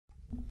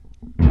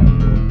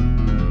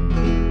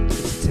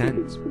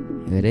tent.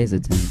 It is a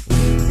tent.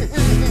 Tent.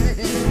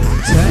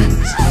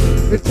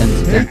 It's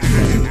a tent.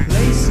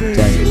 Places.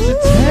 It's a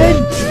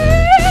tent.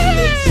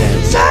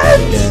 Tent.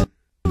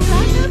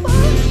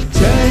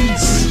 Tent.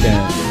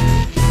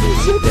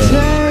 It's a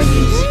tent.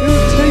 It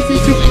will take you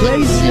to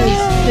places.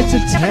 It's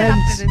a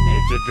tent.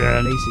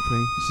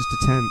 Basically, it's just a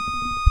tent.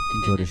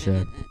 Enjoy the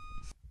show.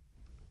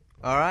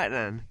 Alright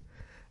then.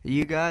 Are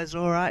you guys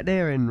alright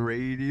there in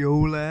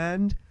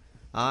Radioland?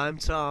 I'm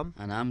Tom.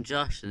 And I'm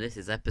Josh, and this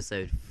is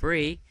episode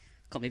 3.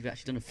 Can't believe we've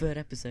actually done a third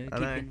episode. I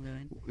Keep know.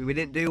 going. We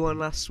didn't do one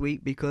last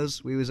week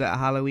because we was at a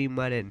Halloween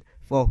wedding.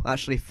 Well,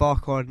 actually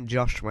Farquaad and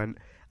Josh went.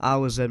 I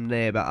was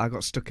there, but I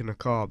got stuck in the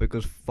car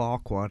because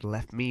Farquaad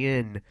left me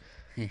in.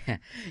 Yeah.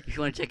 If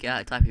you want to check it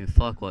out, type in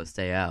Farquaad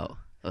Stay Out.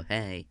 Oh,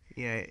 hey.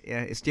 Yeah,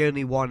 it's the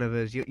only one of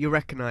us. You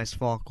recognise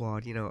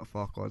Farquaad, you know what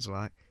Farquaad's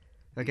like.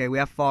 Okay, we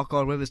have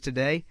Farquaad with us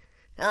today.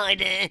 Hi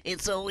there,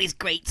 it's always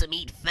great to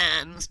meet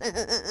fans.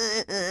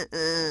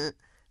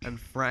 And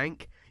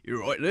Frank.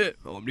 You're right there.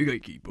 I'm the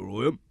gatekeeper,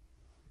 I am.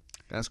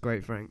 That's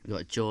great, Frank. We've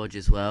got George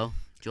as well.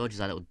 George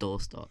is our little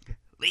doorstop.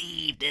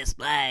 Leave this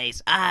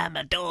place, I'm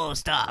a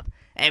doorstop.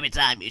 Every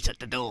time you shut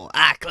the door,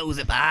 I close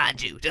it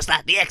behind you, just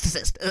like the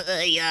Exorcist.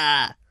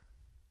 Yeah.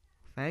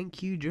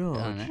 Thank you, George.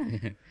 Oh, no.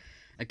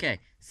 Okay,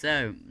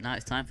 so now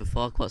it's time for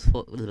Farquaad's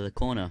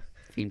corner.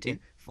 Theme 2.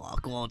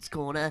 Farquaad's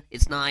corner,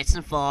 it's nice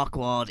and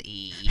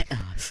Farquaad-y.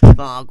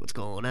 Farquaad's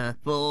corner,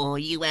 for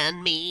you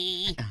and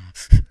me.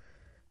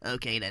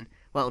 Okay then,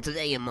 well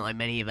today in my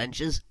many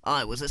adventures,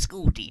 I was a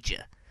school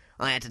teacher.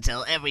 I had to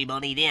tell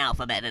everybody the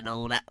alphabet and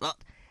all that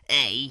lot.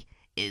 A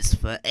is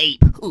for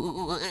ape.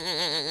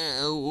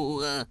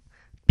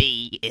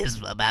 B is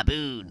for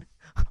baboon.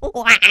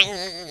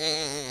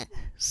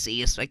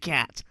 C is for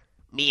cat.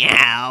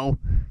 Meow.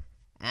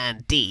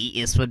 And D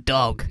is for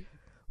dog.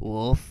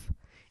 Wolf.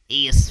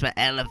 E is for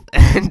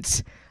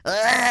elephant.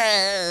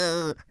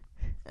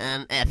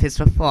 And F is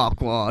for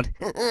Farquaad.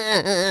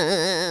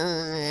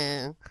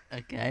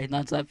 Okay,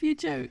 now time for your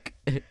joke.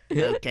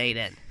 Okay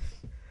then.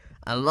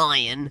 A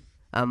lion,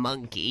 a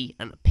monkey,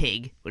 and a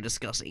pig were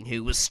discussing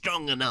who was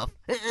strong enough.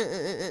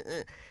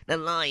 The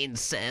lion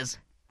says,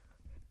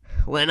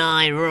 "When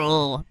I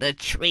roar, the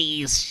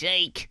trees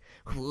shake.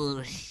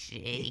 Whoosh,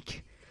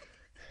 shake."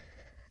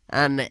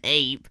 And the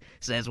ape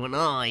says, "When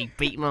I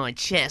beat my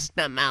chest,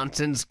 the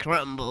mountains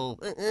crumble."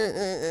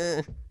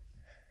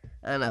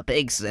 And the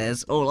pig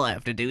says, "All I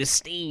have to do is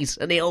sneeze,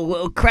 and the whole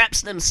world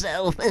craps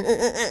themselves." Get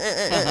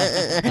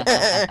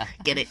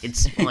it?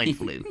 It's swine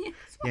flu.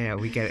 Yeah,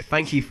 we get it.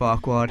 Thank you,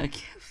 Farquaad.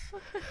 Okay.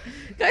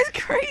 That's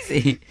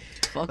crazy.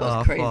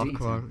 Farquaad's crazy.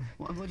 Farquaad.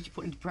 What did you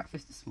put into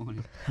breakfast this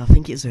morning? I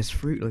think it's those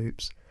Fruit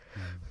Loops.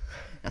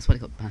 That's why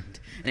it got banned.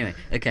 Anyway,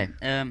 okay.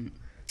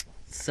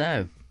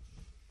 So.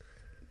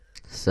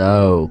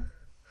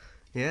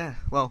 Yeah,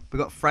 well, we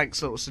got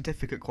Frank's little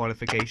certificate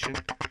qualification.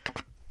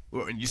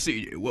 Well, and you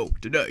see, well,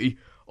 today,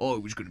 I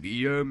was going to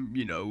be,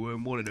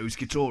 one of those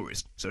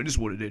guitarists. So this is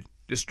what I did.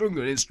 They strung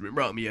an instrument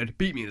round me head,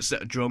 beat me in a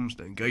set of drums,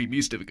 then gave me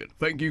a certificate.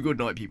 Thank you, good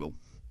night, people.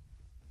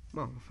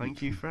 Well,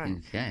 thank you,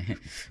 Frank. Okay.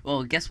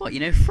 Well, guess what? You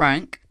know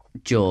Frank,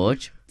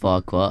 George,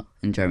 Farquaad,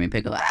 and Jeremy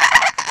Pickle.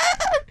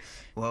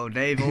 Well,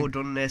 they've all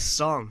done this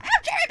song. I'm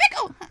Jeremy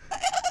Pickle!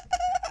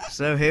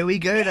 So here we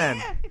go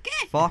then.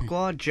 Okay.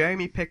 Farquaad,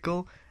 Jeremy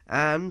Pickle,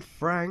 and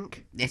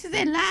Frank, This is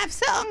a live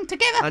song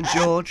together. and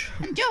George.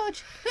 And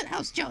George. Who the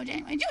hell's George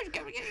anyway? George,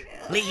 go.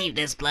 Leave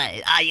this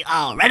place. Are you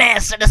already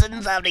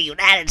citizens of the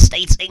United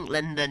States,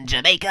 England, and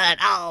Jamaica, and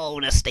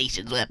all the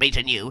stations we're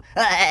reaching you?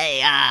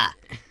 Hey,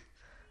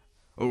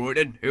 Alright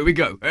then, here we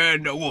go.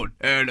 And a 1,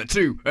 and a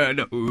 2, and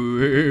a...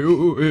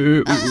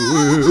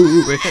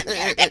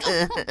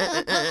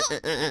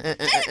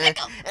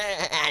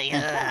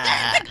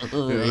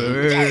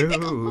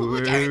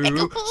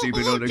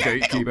 Sleeping on the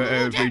gatekeeper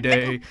every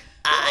day.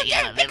 I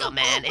am a little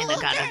man in a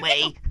kind of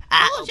way.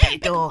 I open the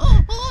door.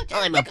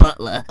 I'm a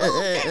butler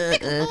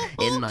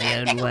in my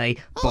own way.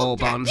 Ball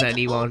bonds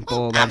anyone,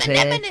 ball bonds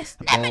here,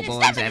 ball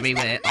bonds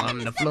everywhere on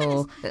the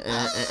floor. And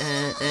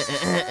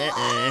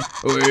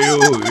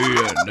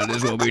that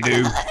is what we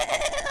do.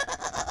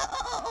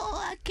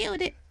 Oh, I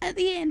killed it at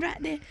the end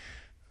right there.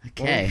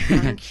 Okay.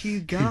 Well, thank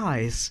you,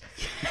 guys.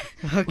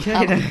 Okay How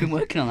long have you then. been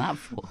working on that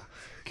for?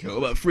 Oh,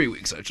 about 3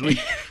 weeks, actually.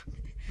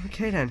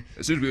 Okay then.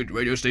 As soon as we went to the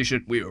radio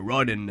station, we were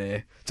right in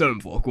there. Tell them,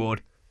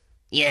 Farquaad.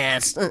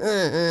 Yes,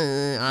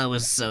 I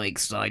was so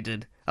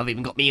excited. I've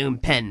even got my own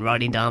pen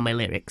writing down my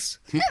lyrics.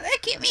 They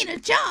keep me in a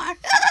jar.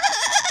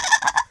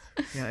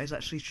 Yeah, it's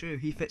actually true.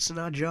 He fits in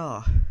our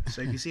jar.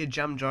 So if you see a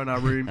jam jar in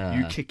our room,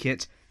 you kick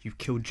it, you've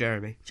killed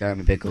Jeremy.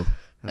 Jeremy Pickle.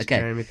 That's Okay.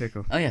 Jeremy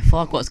Pickle. Oh yeah,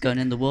 Farquaad's going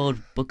in the World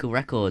Book of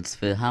Records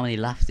for how many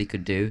laughs he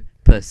could do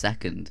per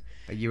second.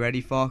 Are you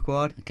ready,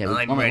 Farquaad? Okay,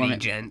 I'm one ready, minute.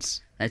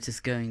 gents. Let's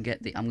just go and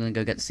get the. I'm gonna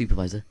go get the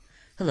supervisor.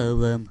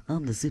 Hello,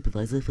 I'm the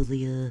supervisor for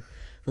the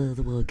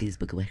World Guinness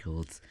Book of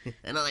Records.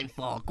 And I'm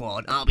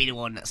Farquaad. I'll be the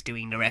one that's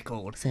doing the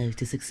record. So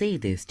to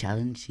succeed this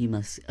challenge, you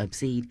must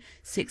exceed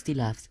 60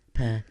 laughs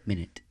per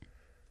minute.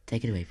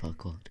 Take it away,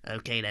 Farquaad.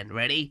 Okay then,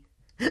 ready?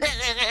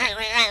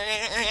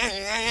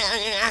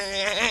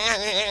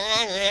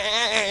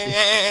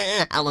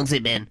 How long's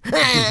it been?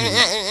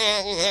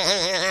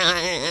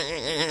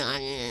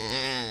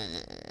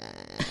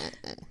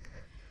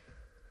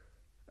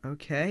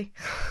 Okay.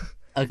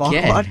 Okay.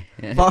 Farquaad?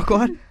 Yeah.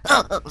 Farquaad?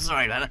 Oh,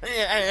 sorry about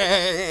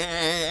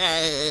that.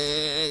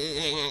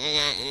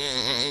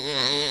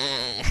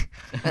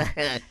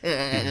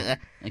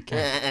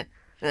 Okay.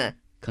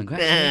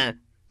 Congratulations.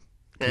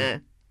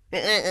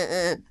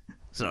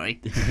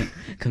 Sorry.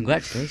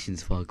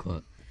 Congratulations,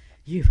 Farquaad.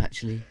 You've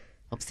actually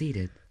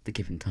exceeded the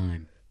given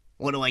time.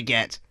 What do I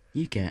get?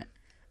 You get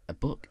a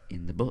book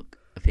in the book,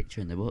 a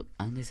picture in the book,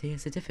 and this here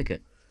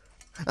certificate.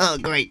 Oh,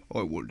 great.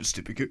 I wanted a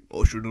certificate.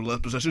 I should have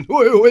left possession.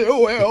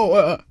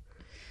 I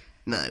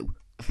No,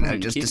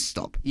 Frank, just you- to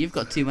stop. You've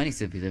got too many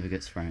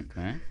certificates, Frank,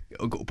 right?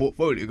 got a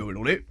portfolio going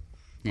on it.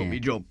 Got Yeah. me a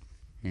job.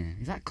 Yeah.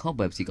 Is that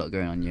cobwebs you got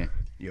going on you?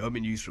 Yeah, I've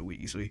been used for a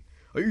week, you see.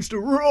 I used to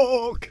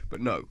rock,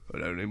 but no, I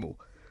don't anymore.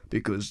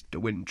 Because the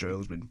wind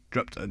trail's been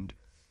trapped and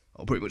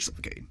I'm pretty much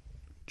suffocating.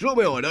 Do you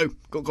know what I know?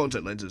 Got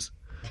contact lenses.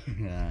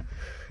 Yeah.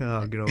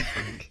 Oh, good old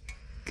Frank.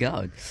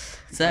 God.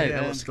 So,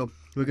 Yeah, what's it called?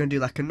 We're going to do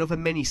like another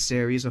mini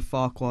series of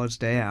Farquaad's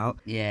Day Out.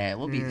 yeah,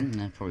 we'll be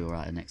Yeah. probably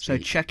alright next So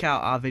week. check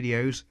out our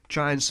videos,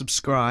 try and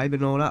subscribe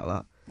and all that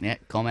lot. Yeah,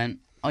 comment.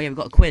 Oh yeah, we've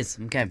got a quiz.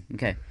 Okay.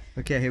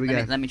 Okay, here we Let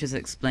go. me, let me just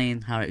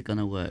explain how it's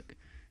gonna work.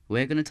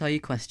 We're gonna tell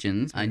you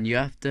questions, and you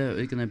have to.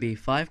 It's gonna be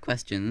 5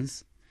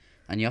 questions,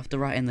 and you have to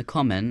write in the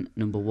comment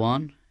number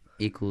 1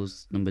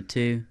 equals number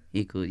 2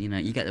 equal. You know,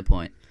 you get the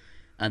point.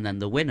 And then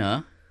the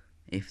winner,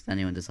 if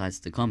anyone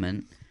decides to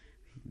comment,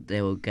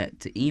 they will get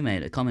to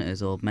email the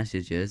commenters or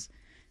messengers,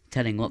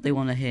 telling what they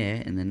want to hear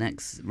in the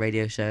next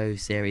radio show,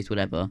 series,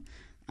 whatever.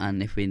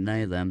 And if we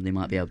know them, they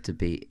might be able to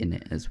be in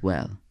it as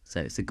well.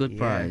 So it's a good Yeah.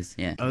 prize.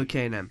 Yeah.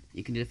 Okay then.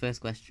 You can do the first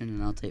question,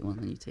 and I'll take one,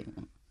 and you take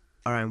one.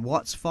 Alright,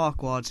 what's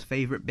Farquaad's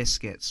favourite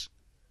biscuits?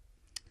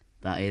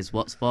 That is,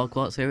 what's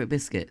Farquaad's favourite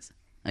biscuits?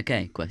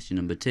 Okay, question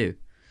number 2.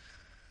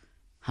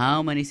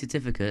 How many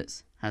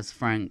certificates has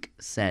Frank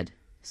said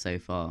so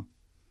far?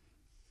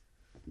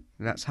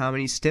 That's how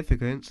many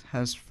certificates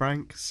has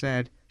Frank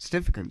said.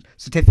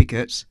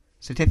 Certificates,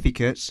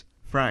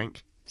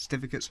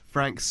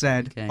 Frank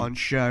said Okay. on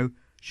show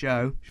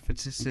for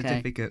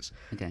certificates.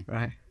 Okay.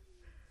 Right.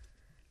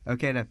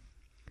 Okay then.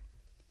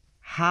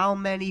 How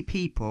many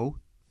people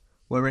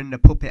were in the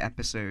puppet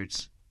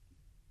episodes?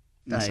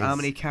 That's how Nice.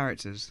 many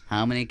characters.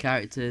 How many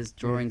characters,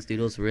 drawings,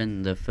 doodles were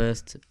in the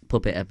first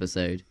puppet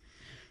episode?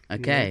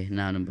 Okay,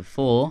 now number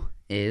 4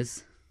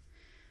 is...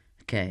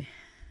 Okay.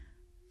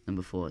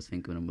 Number 4, let's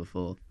think of number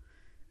 4.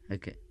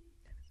 Okay.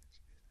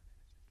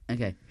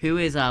 Okay, who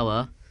is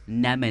our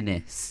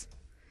Nemesis?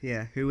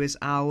 Yeah, who is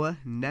our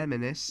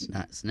Nemesis?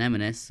 That's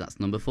Nemesis, that's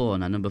number 4.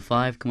 Now number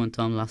 5, come on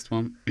Tom, last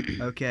one.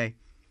 Okay.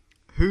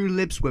 Who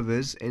lives with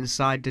us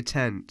inside the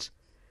tent?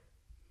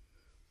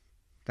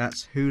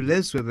 That's who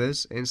lives with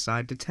us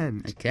inside the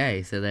tent.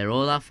 Okay, so they're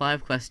all our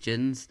 5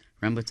 questions.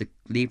 Remember to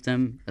leave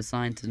them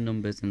assigned to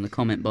numbers in the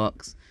comment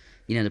box.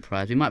 You know the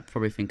prize. We might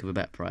probably think of a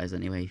better prize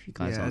anyway if you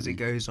guys Yeah, are. as it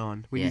goes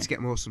on. We Yeah. need to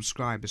get more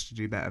subscribers to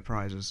do better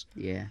prizes.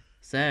 Yeah.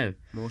 So,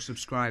 More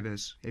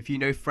subscribers. If you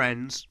know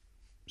friends,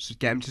 get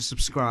them to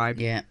subscribe.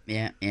 yeah.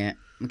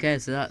 Okay,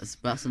 so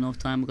that's enough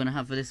time we're going to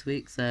have for this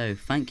week. So,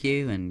 thank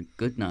you and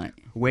good night.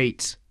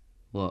 Wait,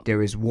 What?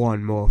 there is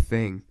one more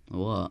thing.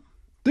 What?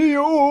 The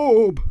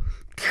orb!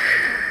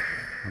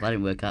 Well, that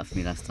didn't work out for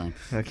me last time.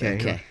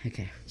 Okay.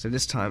 Okay. So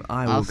this time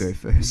I I'll will go s-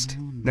 first.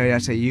 No, No, yeah,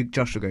 so you,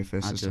 Josh will go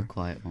first. I'll this do a time.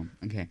 quiet one.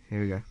 Okay.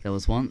 Here we go. There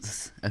was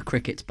once a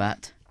cricket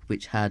bat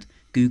which had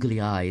googly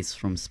eyes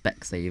from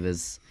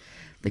Specsavers.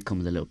 They come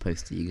with a little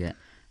poster you get.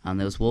 And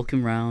they was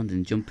walking around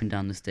and jumping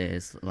down the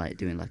stairs, like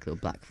doing like little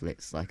black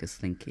flips, like a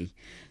slinky.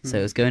 So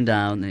it was going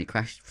down and it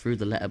crashed through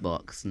the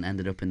letterbox and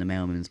ended up in the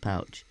mailman's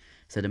pouch.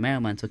 So the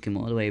mailman took him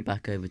all the way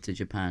back over to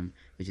Japan,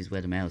 which is where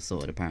the mail's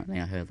sorted apparently.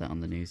 I heard that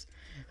on the news.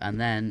 And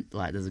then,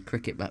 like, there's a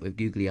cricket bat with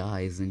googly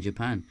eyes in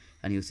Japan.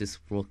 And he was just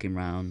walking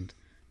around.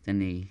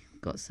 Then he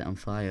got set on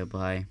fire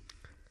by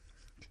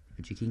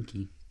a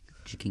Jikinki.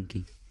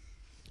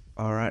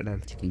 Alright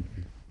then.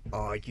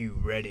 Are you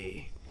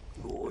ready?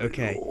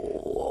 Okay.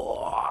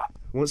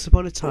 Once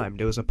upon a time,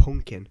 there was a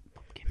pumpkin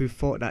who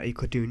thought that he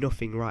could do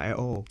nothing right at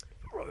all.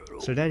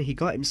 So then he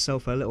got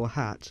himself a little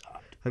hat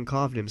and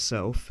carved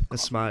himself a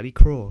smiley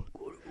crawl.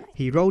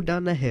 He rolled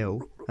down the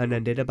hill and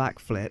then did a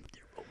backflip.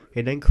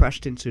 He then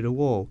crashed into the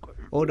wall.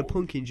 All the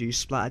pumpkin juice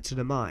splattered to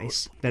the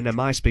mice. Then the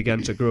mice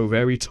began to grow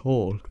very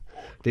tall.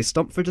 They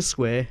stomped through the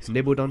square,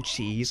 nibbled on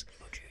cheese,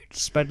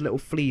 spread little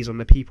fleas on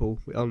the people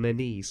on their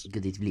knees.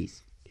 Good it,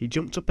 please. He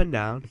jumped up and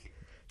down,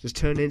 just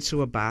turned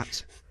into a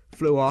bat,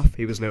 flew off.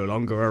 He was no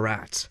longer a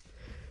rat.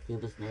 He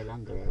was no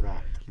longer a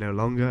rat. No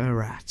longer a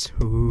rat.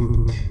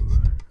 Ooh.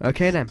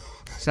 Okay then.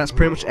 So that's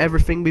pretty much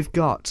everything we've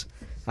got.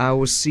 I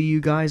will see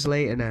you guys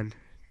later then.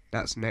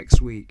 That's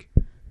next week.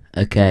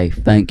 Okay,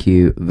 thank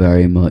you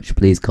very much.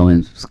 Please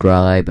comment,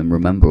 subscribe, and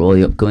remember all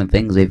the upcoming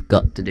things we've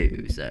got to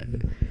do. So.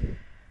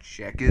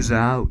 Check us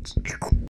out.